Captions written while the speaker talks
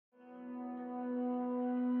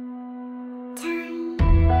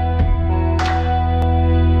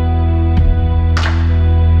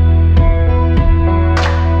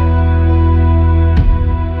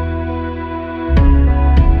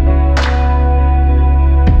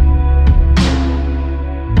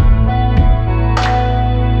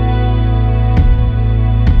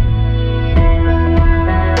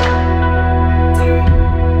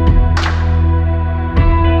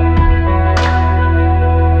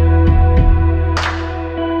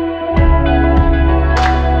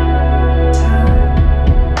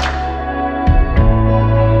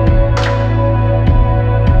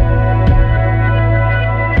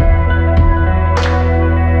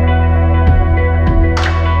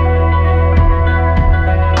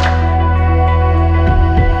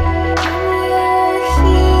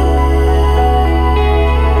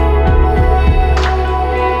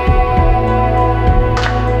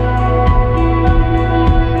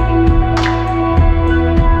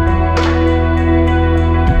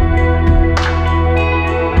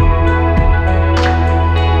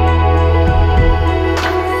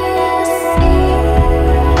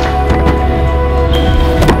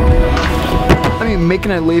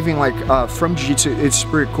making a living like from jiu-jitsu, it's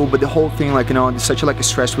pretty cool, but the whole thing, like, you know, it's such a, like a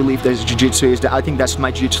stress relief that jiu-jitsu is. That I think that's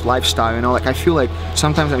my jiu-jitsu lifestyle, you know. Like, I feel like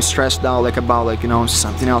sometimes I'm stressed out, like, about, like, you know,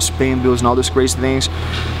 something else, paying bills and all those crazy things,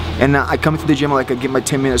 and I come to the gym, like, I get my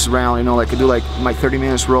 10 minutes round, you know, like I do like my 30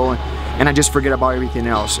 minutes roll, and I just forget about everything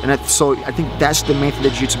else. And so I think that's the main thing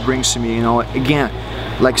that jiu-jitsu brings to me, you know. Again,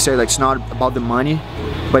 like I said, like, it's not about the money,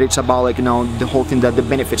 but it's about, like, you know, the whole thing, that the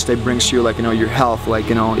benefits that it brings to you, like, you know, your health, like,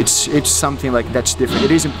 you know, it's something like that's different.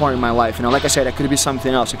 It is important in my life, you know. Like I said, I could be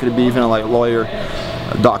something else. I could be even like a lawyer,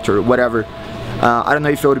 a doctor, whatever. I don't know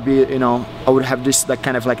if it would be, you know, I would have this, like,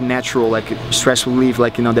 kind of like natural, like, stress relief,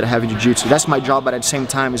 like, you know, that I have in jiu-jitsu. That's my job, but at the same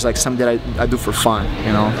time, it's like something that I do for fun,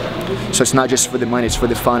 you know. So it's not just for the money, it's for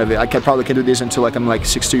the fun of it. I probably can do this until, like, I'm like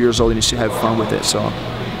 60 years old and still have fun with it, so.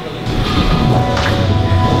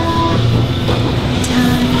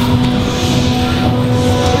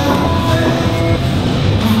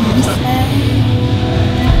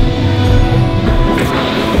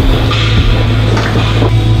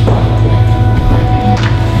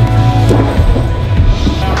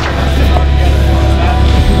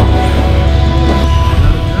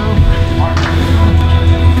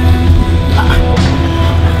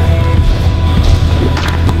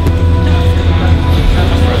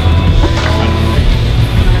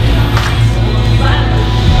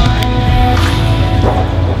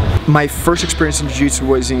 My first experience in jiu-jitsu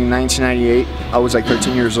was in 1998. I was like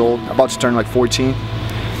 13 years old, about to turn like 14.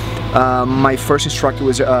 My first instructor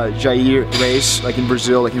was Jair Reis, like in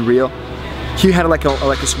Brazil, like in Rio. He had like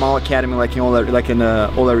a small academy, like in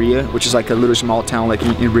Olaria, which is like a little small town, like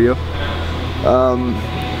in Rio.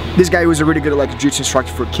 This guy was a really good like jiu-jitsu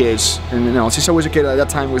instructor for kids, and you know, since I was a kid at that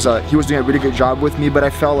time, he was doing a really good job with me. But I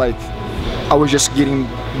felt like I was just getting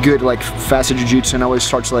good, like fast at jiu-jitsu, and I always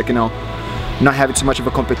start to, like, you know, not having too much of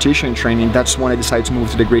a competition in training. That's when I decided to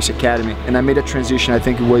move to the Grace Academy, and I made a transition. I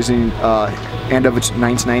think it was in end of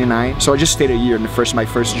 1999. So I just stayed a year in my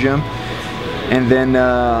first gym, and then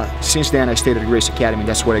since then I stayed at the Grace Academy.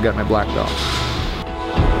 That's where I got my black belt.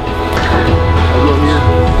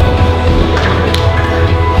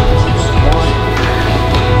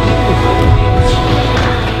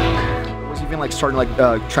 I was even like starting like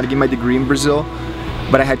trying to get my degree in Brazil,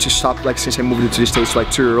 but I had to stop, like, since I moved into the States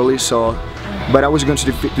like too early. So. But I was going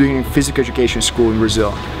to doing physical education school in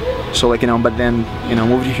Brazil, so, like, you know, but then, you know,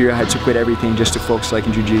 moved here, I had to quit everything just to focus, like,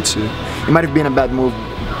 in jiu-jitsu. It might have been a bad move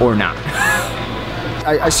or not.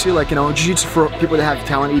 I see, like, you know, jiu-jitsu for people that have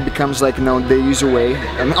talent, it becomes like, you know, the easy way.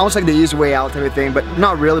 I mean, almost like the easy way out and everything, but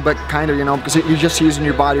not really, but kind of, you know, because you're just using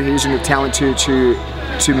your body, you're using your talent to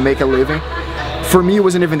make a living. For me, it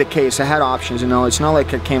wasn't even the case. I had options, you know. It's not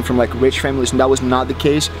like I came from like rich families, and that was not the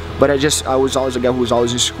case. But I was always a guy who was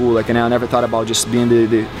always in school, like, and I never thought about just being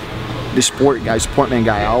the sportman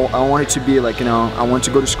guy. I wanted to be, like, you know, I wanted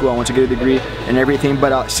to go to school, I wanted to get a degree and everything.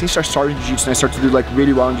 But since I started jiu-jitsu and I started to do like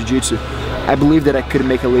really well in jiu-jitsu, I believe that I could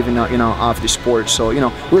make a living, you know, off the sport. So, you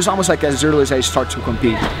know, it was almost like as early as I started to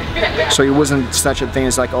compete. So it wasn't such a thing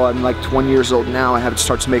as like, oh, I'm like 20 years old now, I have to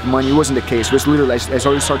start to make money. It wasn't the case. It was literally, as I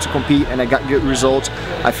already started to compete and I got good results,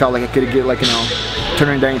 I felt like I could get, like, you know,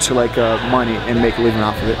 turn that into like money and make a living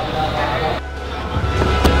off of it.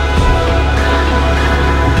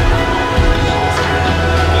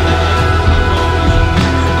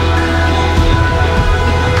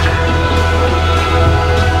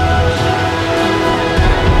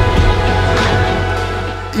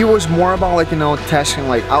 It was more about, like, you know, testing.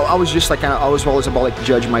 Like, I was just like, I was always about like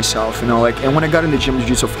judging myself, you know, like. And when I got in the gym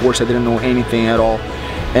jiu-jitsu, of course, I didn't know anything at all.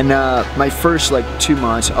 And my first like 2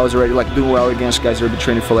 months, I was already like doing well against guys that had been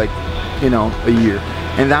training for like, you know, a year.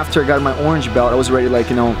 And after I got my orange belt, I was already, like,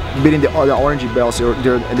 you know, beating the orange belts.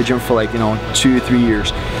 They're in the gym for like, you know, 2-3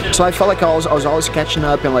 years. So I felt like I was always catching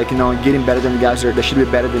up and, like, you know, getting better than the guys that should be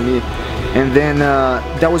better than me. And then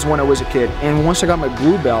that was when I was a kid. And once I got my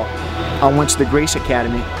blue belt, I went to the Grace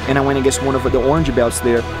Academy and I went against one of the orange belts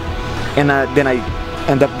there. And then I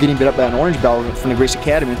ended up getting beat up by an orange belt from the Grace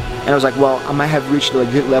Academy. And I was like, well, I might have reached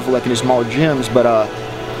like good level, like in the small gyms, but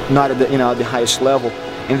not at the, you know, the highest level.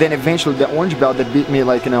 And then eventually the orange belt that beat me,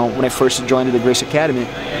 like, you know, when I first joined the Grace Academy,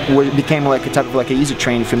 became like a type of like an easy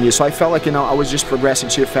training for me. So I felt like, you know, I was just progressing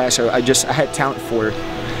too fast. I had talent for it.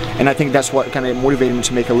 And I think that's what kind of motivated me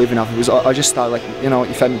to make a living off of it. I just thought, like, you know,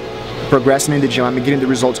 if I'm progressing in the gym, I'm getting the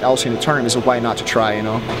results also in the tournament, so why not to try, you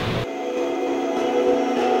know?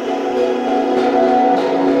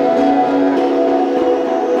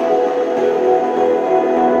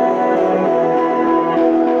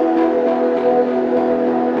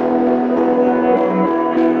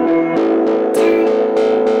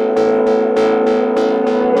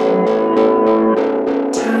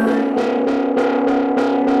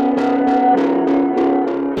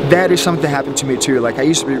 that is something that happened to me too. Like I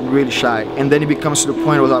used to be really shy, and then it becomes to the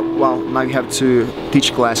point where like, well, now you have to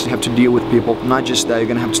teach classes, you have to deal with people. Not just that, you're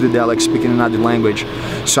gonna have to do that like speaking another language.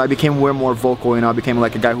 So I became way more vocal, you know. I became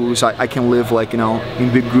like a guy who's I can live like, you know,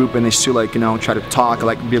 in big group and they still like, you know, try to talk,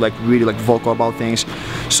 like be like really like vocal about things.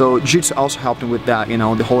 So jiu-jitsu also helped me with that, you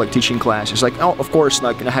know, the whole like teaching classes. Like, oh, of course,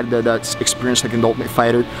 like I had that experience like an Ultimate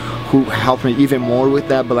Fighter who helped me even more with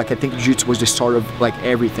that. But like I think jiu-jitsu was the start of like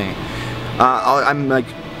everything.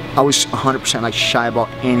 I was 100% like shy about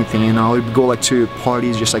anything, you know. I would go like to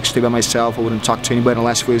parties, just like stay by myself. I wouldn't talk to anybody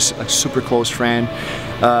unless it was a super close friend.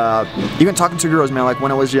 Even talking to girls, man, like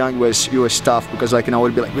when I was young, it was tough because like, you know, I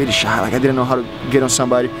would be like really shy, like I didn't know how to get on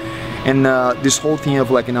somebody. And this whole thing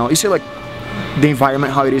of like, you know, you see like the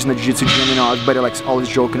environment, how it is in the jiu-jitsu gym, you know, everybody like always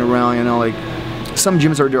joking around, you know, like some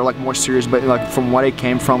gyms they're like more serious, but like from what I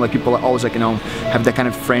came from, like people always like, you know, have that kind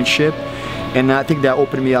of friendship. And I think that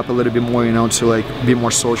opened me up a little bit more, you know, to like be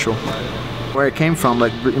more social. Where I came from,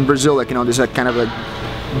 like in Brazil, like, you know, there's like kind of like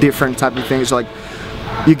different type of things. Like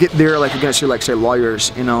you get there, like you're gonna see like say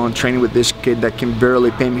lawyers, you know, and training with this kid that can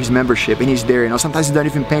barely pay his membership, and he's there, you know. Sometimes he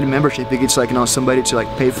doesn't even pay the membership. He gets like, you know, somebody to like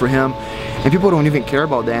pay for him, and people don't even care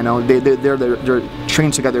about that. You know, they're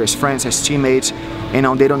trained together as friends, as teammates. You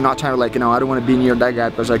know, they don't not try to like, you know, I don't want to be near that guy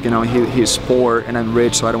because like, you know, he's poor and I'm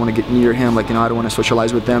rich, so I don't want to get near him. Like, you know, I don't want to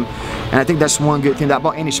socialize with them. And I think that's one good thing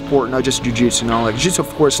about any sport, not just jiu-jitsu. You know, like jiu-jitsu, of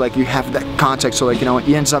course, like you have that context, so like, you know, it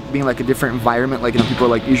ends up being like a different environment. Like, you know, people are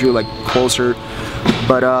like usually like closer.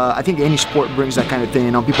 But I think any sport brings that kind of thing.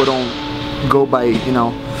 You know, people don't go by, you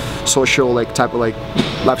know, social like type of like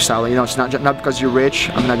lifestyle. You know, it's not because you're rich,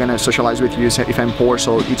 I'm not gonna socialize with you if I'm poor.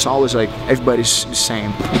 So it's always like everybody's the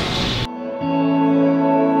same.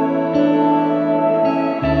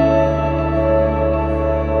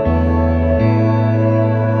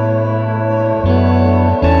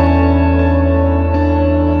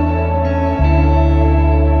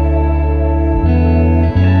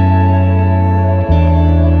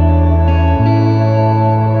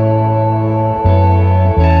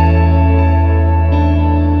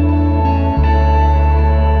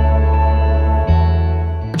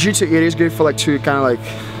 Jiu-jitsu, it is good for like to kind of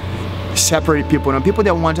like separate people. You know, people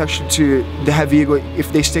that want actually to they have ego,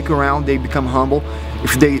 if they stick around, they become humble.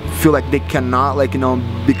 If they feel like they cannot, like, you know,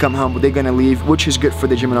 become humble, they're gonna leave, which is good for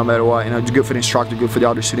the gym no matter what. You know, it's good for the instructor, good for the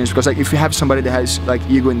other students. Because like if you have somebody that has like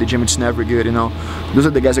ego in the gym, it's never good. You know, those are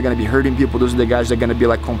the guys that are gonna be hurting people. Those are the guys that are gonna be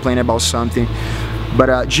like complaining about something.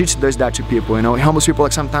 But jiu-jitsu does that to people. You know, it humbles people.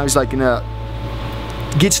 Like sometimes, like, you know,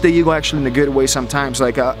 gets the ego actually in a good way. Sometimes,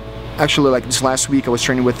 like. Actually, like this last week I was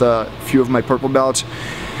training with a few of my purple belts,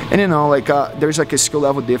 and you know, like there's like a skill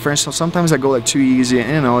level difference. So sometimes I go like too easy, and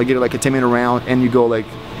you know, I get like a 10-minute round and you go like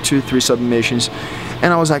 2-3 submissions,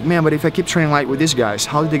 and I was like, man, but if I keep training light with these guys,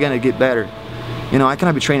 how are they gonna get better? You know, I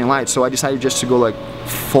cannot be training light. So I decided just to go like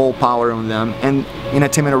full power on them, and in a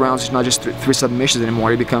 10-minute rounds it's not just 3 submissions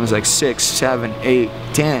anymore. It becomes like 6, 7, 8,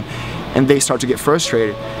 10, and they start to get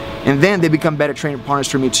frustrated. And then they become better training partners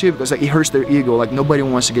for me too, because like it hurts their ego. Like nobody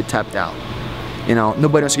wants to get tapped out. You know,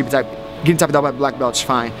 nobody wants to getting tapped out by black belts,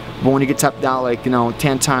 fine. But when you get tapped out like, you know,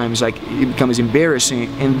 10 times, like it becomes embarrassing.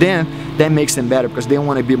 And then that makes them better because they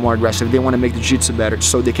want to be more aggressive. They want to make the jiu-jitsu better,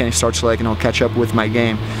 so they can start to like, you know, catch up with my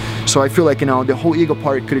game. So I feel like, you know, the whole ego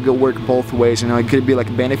part could go work both ways. You know, it could be like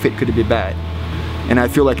a benefit, could be bad. And I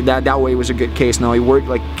feel like that way was a good case. Now it worked,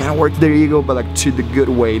 like kind of worked their ego, but like to the good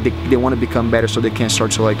way. They want to become better, so they can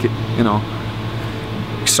start to like, you know,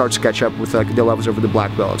 start to catch up with like the levels over the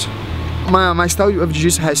black belts. My style of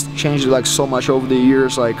jiu-jitsu has changed like so much over the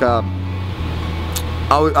years. Like I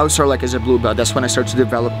would start like as a blue belt. That's when I started to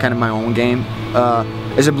develop kind of my own game.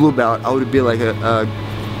 As a blue belt, I would be like a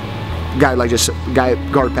guy, like just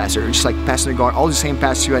guard passer, just like passing the guard, all the same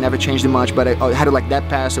pass too. I never changed it much, but I had like that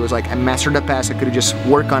pass. It was like I mastered that pass. I could just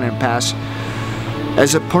work on it and pass.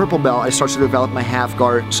 As a purple belt, I started to develop my half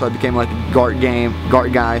guard, so I became like a guard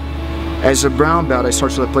guy. As a brown belt, I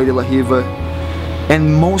started to play the La Riva,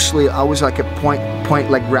 and mostly I was like a point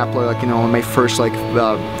like grappler, like, you know, on my first like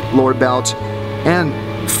lower belt. And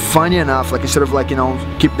funny enough, like instead of like, you know,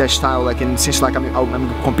 keep that style, like, and since like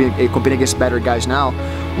I'm competing against better guys now,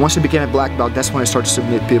 once I became a black belt, that's when I started to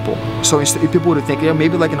submit people. So instead, people would think, yeah,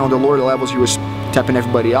 maybe like, you know, the lower levels you was tapping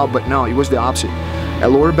everybody out, but no, it was the opposite.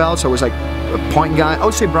 At lower belts, I was like a point guy. I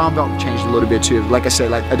would say brown belt changed a little bit too. Like I said,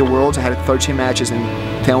 like at the Worlds, I had 13 matches and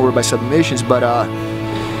 10 were by submissions, but I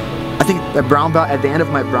think at brown belt, at the end of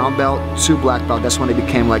my brown belt to black belt, that's when I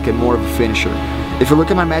became like a more of a finisher. If you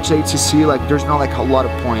look at my match at ATC, like there's not like a lot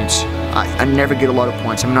of points. I never get a lot of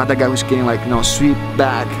points. I'm not that guy who's getting like, you know, sweep,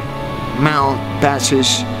 back, mount,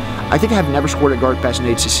 passes. I think I have never scored a guard pass in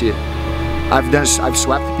ATC. I've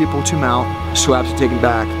swapped people to mount, swapped to take it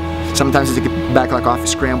back. Sometimes I take it back like off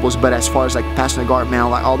scrambles, but as far as like passing the guard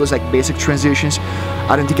mount, like all those like basic transitions,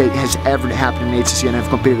 I don't think it has ever happened in HCC, and I've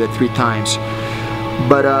competed it 3 times.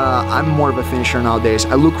 But I'm more of a finisher nowadays.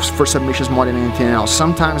 I look for submissions more than anything else.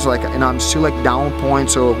 Sometimes like, and I'm still like down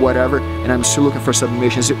points or whatever, and I'm still looking for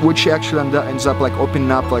submissions, which actually ends up like opening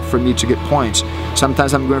up like for me to get points.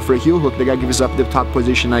 Sometimes I'm going for a heel hook, the guy gives up the top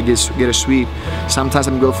position, I get a sweep. Sometimes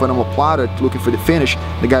I'm going for an omoplata, looking for the finish,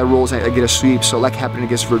 the guy rolls and I get a sweep, so like happened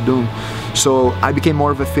against Verdun. So I became more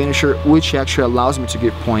of a finisher, which actually allows me to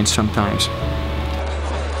get points sometimes.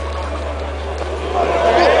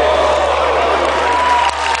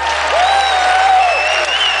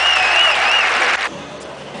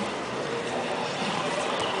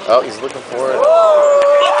 Oh, he's looking for it.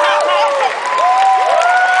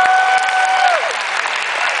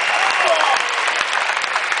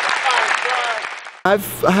 I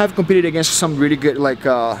have competed against some really good like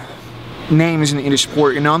names in the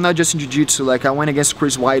sport. You know, I'm not just in jiu-jitsu. Like I went against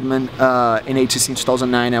Chris Weidman in HCC in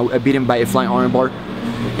 2009. I beat him by a flying armbar.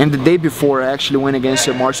 And the day before, I actually went against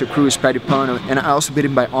Marcio Cruz, Paddy Pano, and I also beat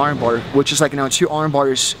him by armbar, which is like, you know, 2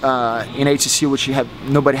 armbars in HCC, which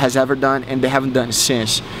nobody has ever done, and they haven't done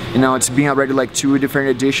since. You know, it's been already like 2 different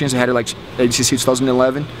editions. I had it like HCC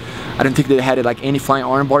 2011. I don't think they had it like any flying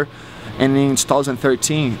armbar, and in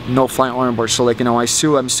 2013, no flying armbar. So like, you know, I'm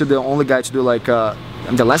still the only guy to do like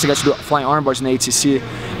I'm the last guy to do flying armbars in HCC,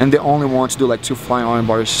 and the only one to do like 2 flying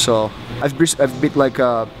armbars. So I've beat like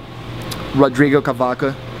Rodrigo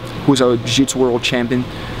Cavaca, who's a Jiu-Jitsu world champion.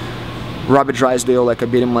 Robert Drysdale, like I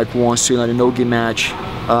beat him like once in a no-gi match.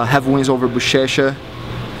 Have wins over Buchecha.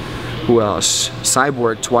 Who else?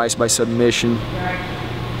 Cyborg twice by submission.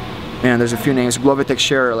 And there's a few names. Glover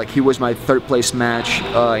Teixeira, like he was my 3rd place match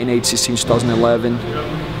in HCC in 2011.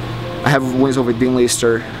 I have wins over Dean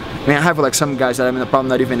Lister. I mean, I have like some guys that I'm probably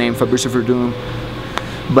not even named, Fabricio Verdun.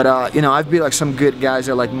 But you know, I've beat like some good guys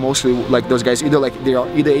that are like mostly like those guys, either like they are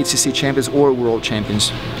either HCC champions or world champions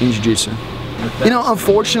in jiu-jitsu. You know,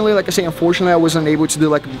 unfortunately, like I say, unfortunately, I wasn't able to do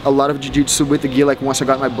like a lot of jiu-jitsu with the gi like once I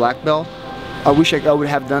got my black belt. I wish I would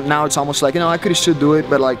have done. Now it's almost like, you know, I could still do it,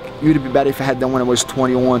 but like it would be better if I had done when I was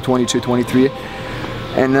 21, 22, 23.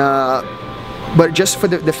 And but just for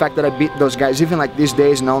the fact that I beat those guys, even like these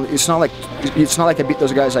days, now it's not like I beat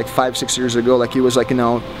those guys like 5, 6 years ago. Like it was like, you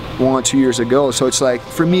know, 1, 2 years ago. So it's like,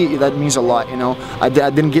 for me, that means a lot. You know, I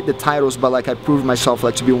didn't get the titles, but like I proved myself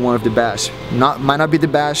like to be one of the best. Might not be the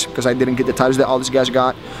best because I didn't get the titles that all these guys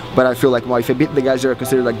got, but I feel like, well, if I beat the guys that are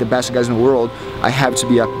considered like the best guys in the world, I have to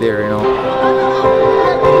be up there. You know.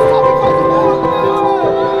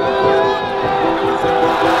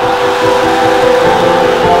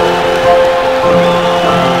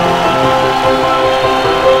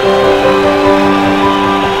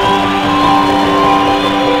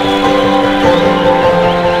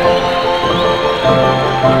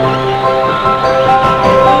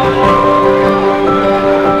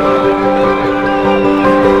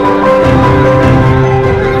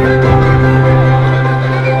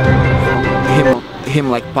 Him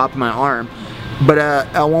like pop my arm, but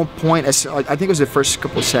at one point, I think it was the first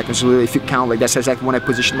couple of seconds, really, if you count, like that's exactly when I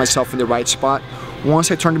positioned myself in the right spot. Once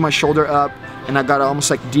I turned my shoulder up and I got almost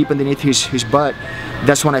like deep underneath his butt,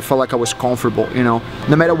 that's when I felt like I was comfortable. You know,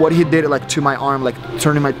 no matter what he did, like to my arm, like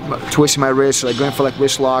twisting my wrist, like going for like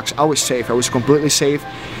wrist locks, I was safe. I was completely safe.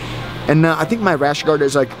 And I think my rash guard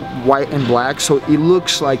is like white and black, so it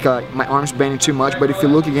looks like my arm's bending too much. But if you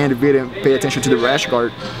look again in the video and pay attention to the rash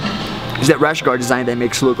guard, it's that rash guard design that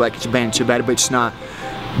makes it look like it's bending too bad, but it's not.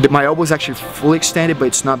 My elbow is actually fully extended, but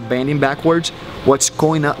it's not bending backwards. What's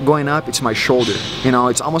going up, it's my shoulder. You know,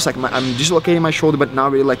 it's almost like I'm dislocating my shoulder, but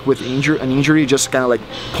not really like with an injury, just kind of like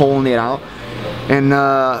pulling it out. And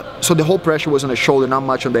so the whole pressure was on the shoulder, not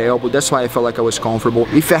much on the elbow. That's why I felt like I was comfortable.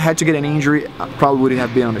 If I had to get an injury, I probably would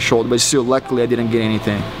have been on the shoulder, but still, luckily I didn't get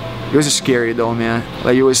anything. It was scary though, man.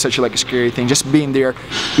 Like it was such like a scary thing. Just being there,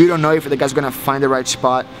 you don't know if the guy's gonna find the right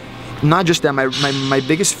spot. Not just that, my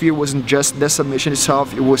biggest fear wasn't just the submission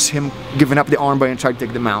itself, it was him giving up the armbar and trying to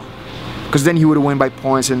take them out. Because then he would win by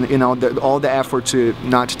points, and you know, all the effort to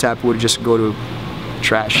not to tap would just go to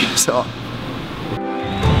trash. So.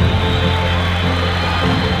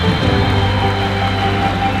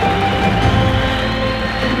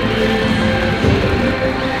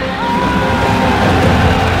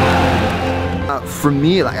 For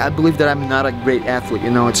me, like, I believe that I'm not a great athlete.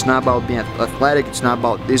 You know, it's not about being athletic. It's not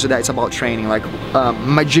about this or that. It's about training. Like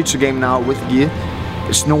my jiu-jitsu game now with gi,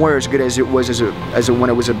 it's nowhere as good as it was when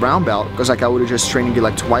I was a brown belt, because like I would just training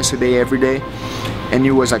like twice a day every day, and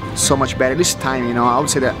it was like so much better. At least time, you know, I would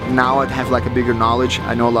say that now I'd have like a bigger knowledge.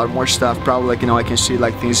 I know a lot more stuff, probably, like, you know, I can see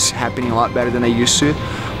like things happening a lot better than I used to.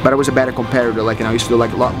 But I was a better competitor, like, you know, I used to do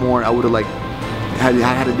like a lot more. I would have like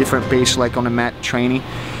had a different pace like on the mat training.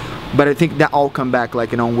 But I think that all come back,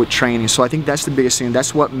 like, you know, with training. So I think that's the biggest thing.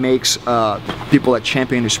 That's what makes people a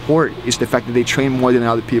champion in the sport, is the fact that they train more than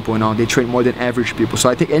other people, you know. They train more than average people. So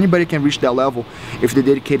I think anybody can reach that level if they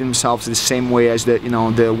dedicate themselves the same way as the, you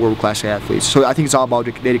know, the world-class athletes. So I think it's all about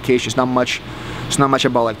dedication. It's not much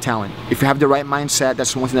about like talent. If you have the right mindset,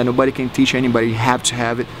 that's one thing that nobody can teach anybody. You have to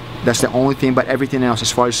have it. That's the only thing. But everything else,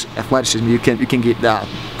 as far as athleticism, you can get that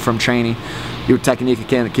from training. Your technique, you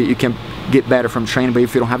can get better from training, but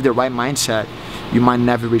if you don't have the right mindset, you might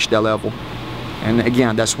never reach that level. And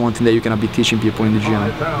again, that's one thing that you cannot be teaching people in the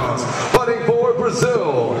gym. Fighting for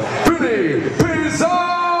Brazil, Vinny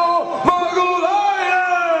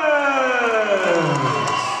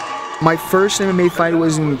Magalhaes! My first MMA fight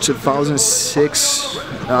was in 2006,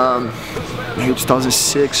 maybe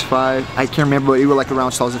 2006, 5, I can't remember, but it was like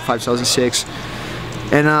around 2005, 2006.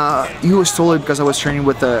 And he was totally because I was training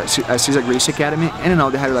with a Cesar Gracie Academy, and you know,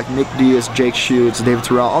 they had like Nick Diaz, Jake Shields, David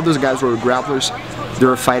Terrell, all those guys were grapplers. They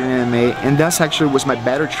were fighting MMA, and that's actually was my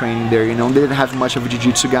better training there. You know, they didn't have much of a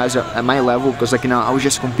jiu-jitsu guys at my level, because like, you know, I was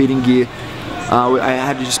just competing gi. I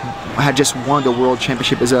had just won the world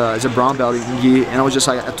championship as a brown belt in gi, and I was just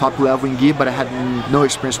like at top level in gi, but I had no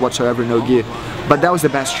experience whatsoever in no gi. But that was the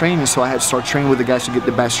best training, so I had to start training with the guys to get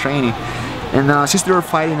the best training. And since they were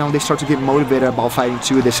fighting, you know, they started to get motivated about fighting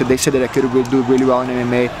too. They said that I could do really well in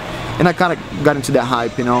MMA, and I kind of got into that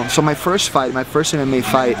hype, you know. So my first MMA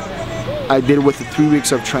fight, I did with 3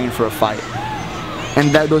 weeks of training for a fight,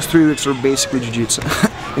 and those 3 weeks were basically jiu-jitsu.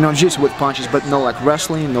 You know, jiu-jitsu with punches, but no like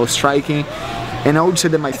wrestling, no striking. And I would say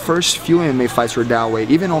that my first few MMA fights were that way.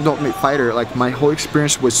 Even though Ultimate Fighter, like my whole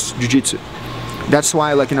experience was jiu-jitsu. That's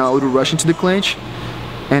why, like, you know, I would rush into the clinch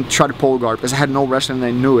and try to pull guard, because I had no wrestling and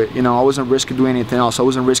I knew it. You know, I wasn't risking doing anything else. I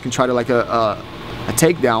wasn't risking trying to like a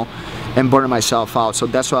takedown and burning myself out. So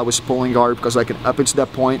that's why I was pulling guard, because like up until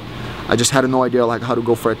that point, I just had no idea like how to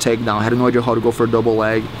go for a takedown. I had no idea how to go for a double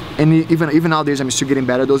leg. And even nowadays, I'm still getting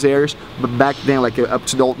better at those areas. But back then, like up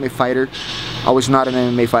to the Ultimate Fighter, I was not an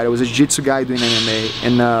MMA fighter. I was a jiu-jitsu guy doing MMA.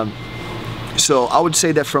 And so I would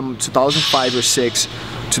say that from 2005 or 6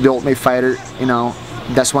 to the Ultimate Fighter, you know,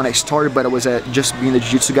 that's when I started, but I was just being a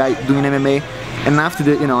jiu-jitsu guy doing MMA. And after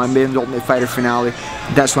the, you know, I made the Ultimate Fighter finale,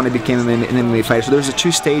 that's when I became an MMA fighter. So there's the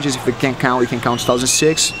 2 stages. If we can't count, we can count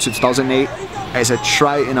 2006 to 2008 as a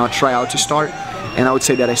tryout to start. And I would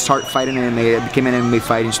say that I started fighting MMA. I became an MMA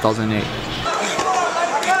fighter in 2008.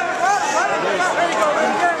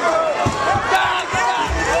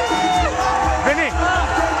 Vinny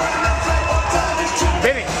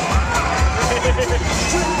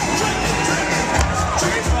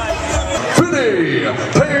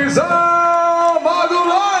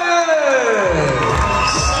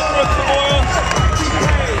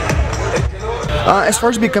As far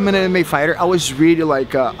as becoming an MMA fighter, I was really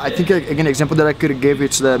like, I think an example that I could give,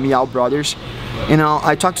 it's the Miao brothers. You know,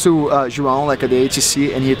 I talked to João like at the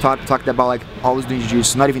ATC, and he talked about like always doing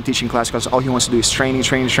jiu-jitsu, not even teaching class, because all he wants to do is training.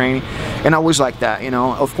 And I was like that, you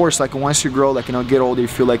know. Of course, like once you grow, like, you know, get older, you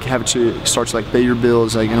feel like you have to start to like pay your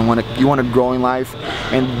bills, like, you know, you want to grow in life,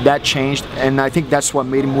 and that changed. And I think that's what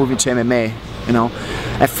made me move into MMA. You know,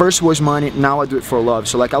 at first it was money, now I do it for love.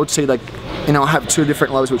 So like I would say, like, you know, I have 2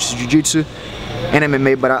 different loves, which is jiu-jitsu and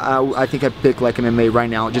MMA, but I think I pick like MMA right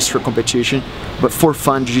now just for competition. But for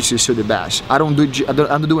fun, jiu-jitsu is still the best. I don't do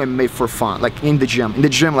MMA for fun, like in the gym. In the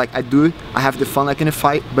gym, like I have the fun like in a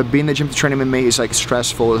fight, but being in the gym to train MMA is like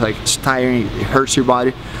stressful, it's tiring, it hurts your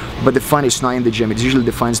body. But the fun is not in the gym, it's usually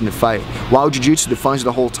the fun is in the fight. While jiu-jitsu, the fun is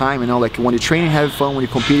the whole time, you know, like when you're training, having fun, when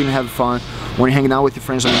you're competing, having fun, when you're hanging out with your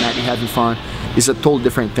friends on the mat and having fun, it's a totally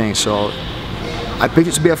different thing. So I picked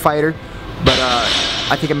it to be a fighter, but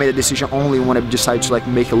I think I made a decision only when I decided to like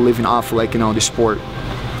make a living off, like, you know, the sport.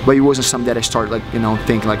 But it wasn't something that I started like, you know,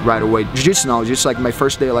 thinking like right away. Jiu-jitsu now, just like my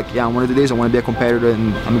first day, like, yeah, one of the days I want to be a competitor,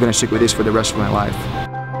 and I'm gonna stick with this for the rest of my life.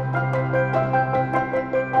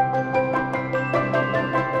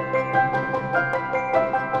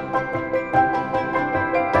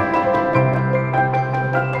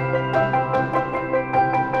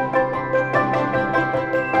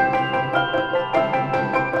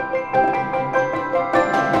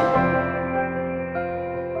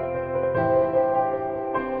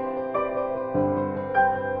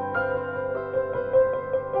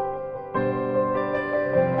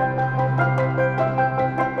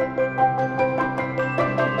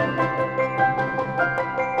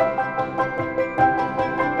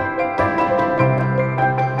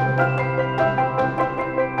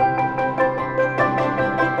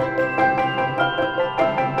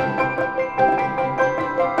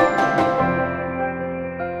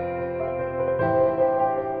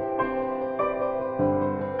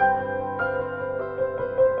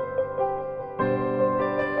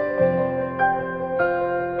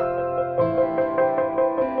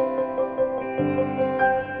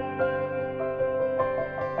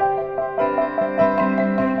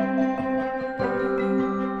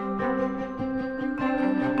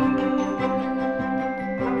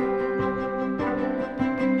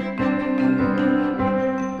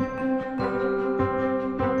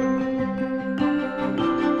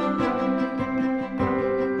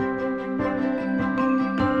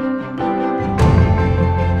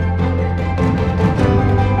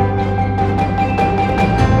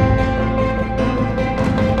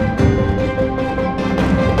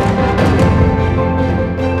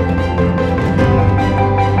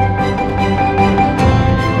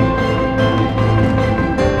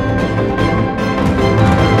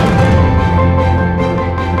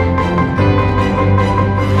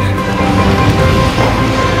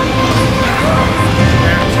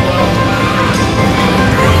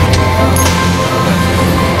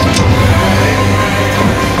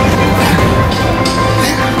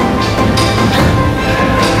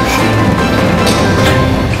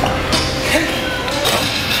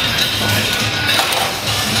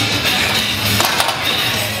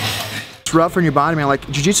 rough on your body, man. Like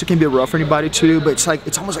jiu-jitsu can be rough on your body too, but it's like,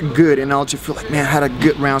 it's almost like good, you know, to feel like, man, I had a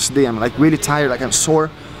good round today. I'm like really tired, like I'm sore.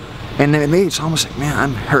 And then it's almost like, man,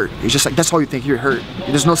 I'm hurt. It's just like, that's all you think, you're hurt.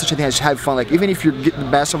 There's no such a thing as have fun. Like even if you get the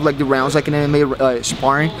best of like the rounds, like in MMA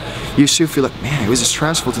sparring, you still feel like, man, it was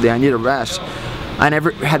stressful today, I need a rest. I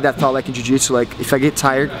never had that thought like in jiu-jitsu, like if I get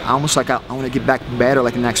tired, I almost like I want to get back better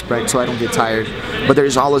like the next practice so I don't get tired. But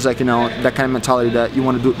there's always like, you know, that kind of mentality that you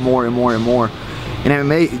want to do it more and more and more. And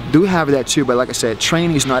MMA do have that too, but like I said,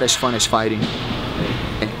 training is not as fun as fighting.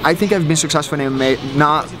 I think I've been successful in MMA,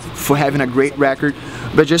 not for having a great record,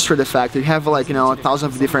 but just for the fact that you have like, you know,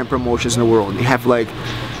 thousands of different promotions in the world. You have like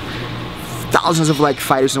thousands of like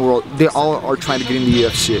fighters in the world. They all are trying to get in the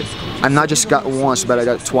UFC. I not just got once, but I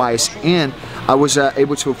got twice. And I was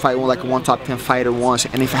able to fight like one top 10 fighter once.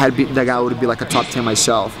 And if I had beaten that guy, I would be like a top 10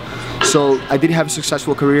 myself. So I did have a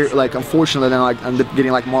successful career. Like unfortunately, then I ended up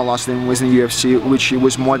getting like more losses than was in the UFC, which it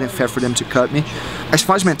was more than fair for them to cut me. As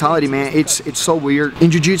far as mentality, man, it's so weird. In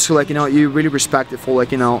jiu-jitsu, like, you know, you really respect it for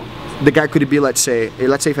like, you know, the guy could be, let's say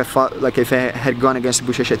if I fought, like if I had gone against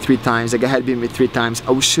Buchecha 3 times, the guy had beat me 3 times,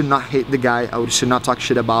 I should not hate the guy, I should not talk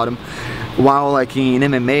shit about him. While like in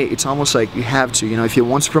MMA, it's almost like you have to, you know, if you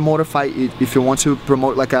want to promote a fight, if you want to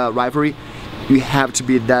promote like a rivalry, you have to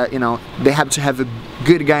be that, you know, they have to have a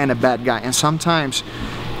good guy and a bad guy, and sometimes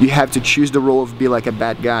you have to choose the role of be like a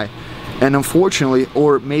bad guy. And unfortunately,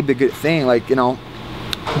 or maybe a good thing, like, you know,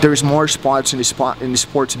 there's more spots in the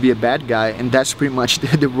sport to be a bad guy, and that's pretty much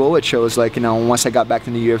the role it chose. Like, you know, once I got back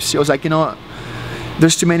to the UFC, I was like, you know,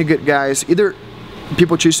 there's too many good guys. Either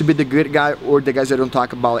people choose to be the good guy, or the guys that don't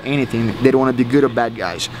talk about anything. They don't want to be good or bad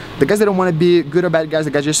guys. The guys that don't want to be good or bad guys,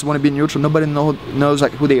 the guys just want to be neutral. Nobody knows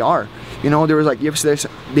like who they are. You know, there was like UFC,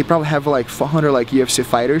 they probably have like 400 like UFC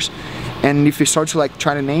fighters, and if you start to like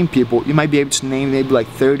try to name people, you might be able to name maybe like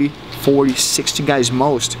 30, 40, 60 guys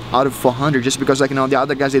most out of 400, just because like, you know, the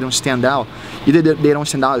other guys, they don't stand out. Either they don't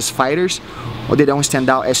stand out as fighters, or they don't stand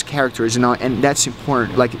out as characters, you know, and that's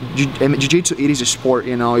important. Like jiu-jitsu, it is a sport,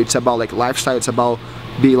 you know, it's about like lifestyle, it's about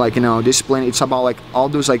be like, you know, discipline, it's about like all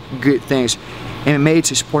those like good things. MMA,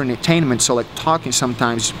 it's a sport and entertainment, so like talking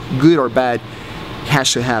sometimes, good or bad,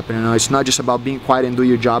 has to happen, you know. It's not just about being quiet and do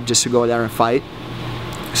your job just to go there and fight.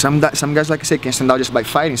 Some guys, like I said, can stand out just by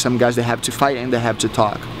fighting. Some guys, they have to fight and they have to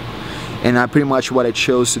talk. And pretty much what I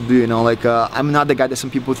chose to do, you know, like I'm not the guy that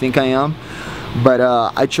some people think I am, but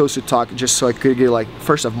I chose to talk just so I could get like,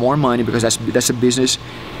 first off, more money, because that's a business,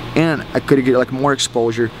 and I could get like more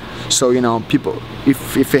exposure. So, you know, people,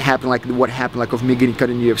 if it happened like what happened, like of me getting cut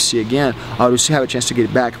in the UFC again, I would still have a chance to get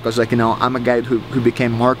it back, because like, you know, I'm a guy who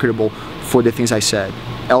became marketable for the things I said,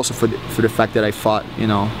 also for the fact that I fought, you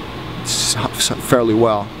know, fairly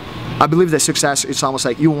well. I believe that success, it's almost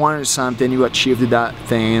like you wanted something, you achieved that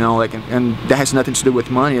thing, you know, like, and that has nothing to do with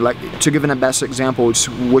money. Like, to give the best example, it's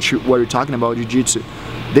what you're talking about, jiu-jitsu.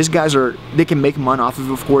 These guys they can make money off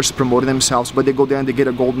of course, promoting themselves, but they go there and they get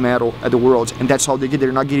a gold medal at the Worlds, and that's all they get.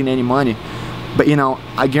 They're not getting any money. But, you know,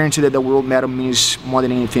 I guarantee that the world medal means more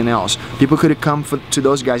than anything else. People could come to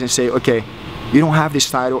those guys and say, okay, you don't have this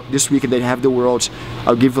title, this weekend they have the Worlds,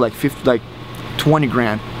 I'll give you like 20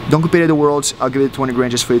 grand. Don't compete at the Worlds, I'll give you 20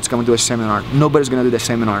 grand just for you to come and do a seminar. Nobody's gonna do that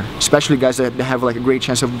seminar, especially guys that have like a great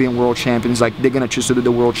chance of being world champions. Like, they're gonna choose to do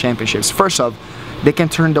the world championships. First off, they can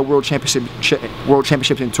turn the world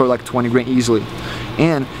championships into like 20 grand easily,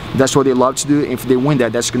 and that's what they love to do. If they win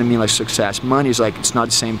that, that's gonna mean like success. Money is like, it's not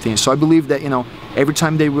the same thing. So I believe that, you know, every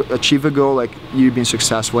time they achieve a goal, like, you've been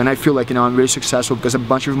successful. And I feel like, you know, I'm really successful because a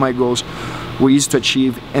bunch of my goals were easy to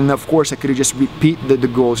achieve. And of course, I could have just repeat the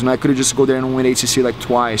goals, and I could have just go there and win ACC like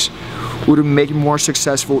twice. Would it make me more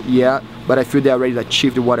successful? Yeah, but I feel that I already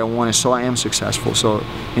achieved what I wanted, so I am successful. So,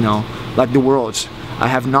 you know, like the Worlds, I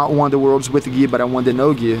have not won the Worlds with gi, but I won the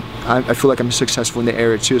no gi. I feel like I'm successful in the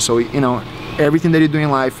area too. So, you know, everything that you do in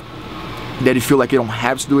life that you feel like you don't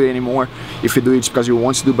have to do it anymore, if you do it, it's because you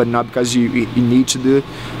want to do, but not because you need to do it,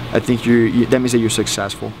 I think that means that you're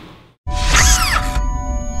successful.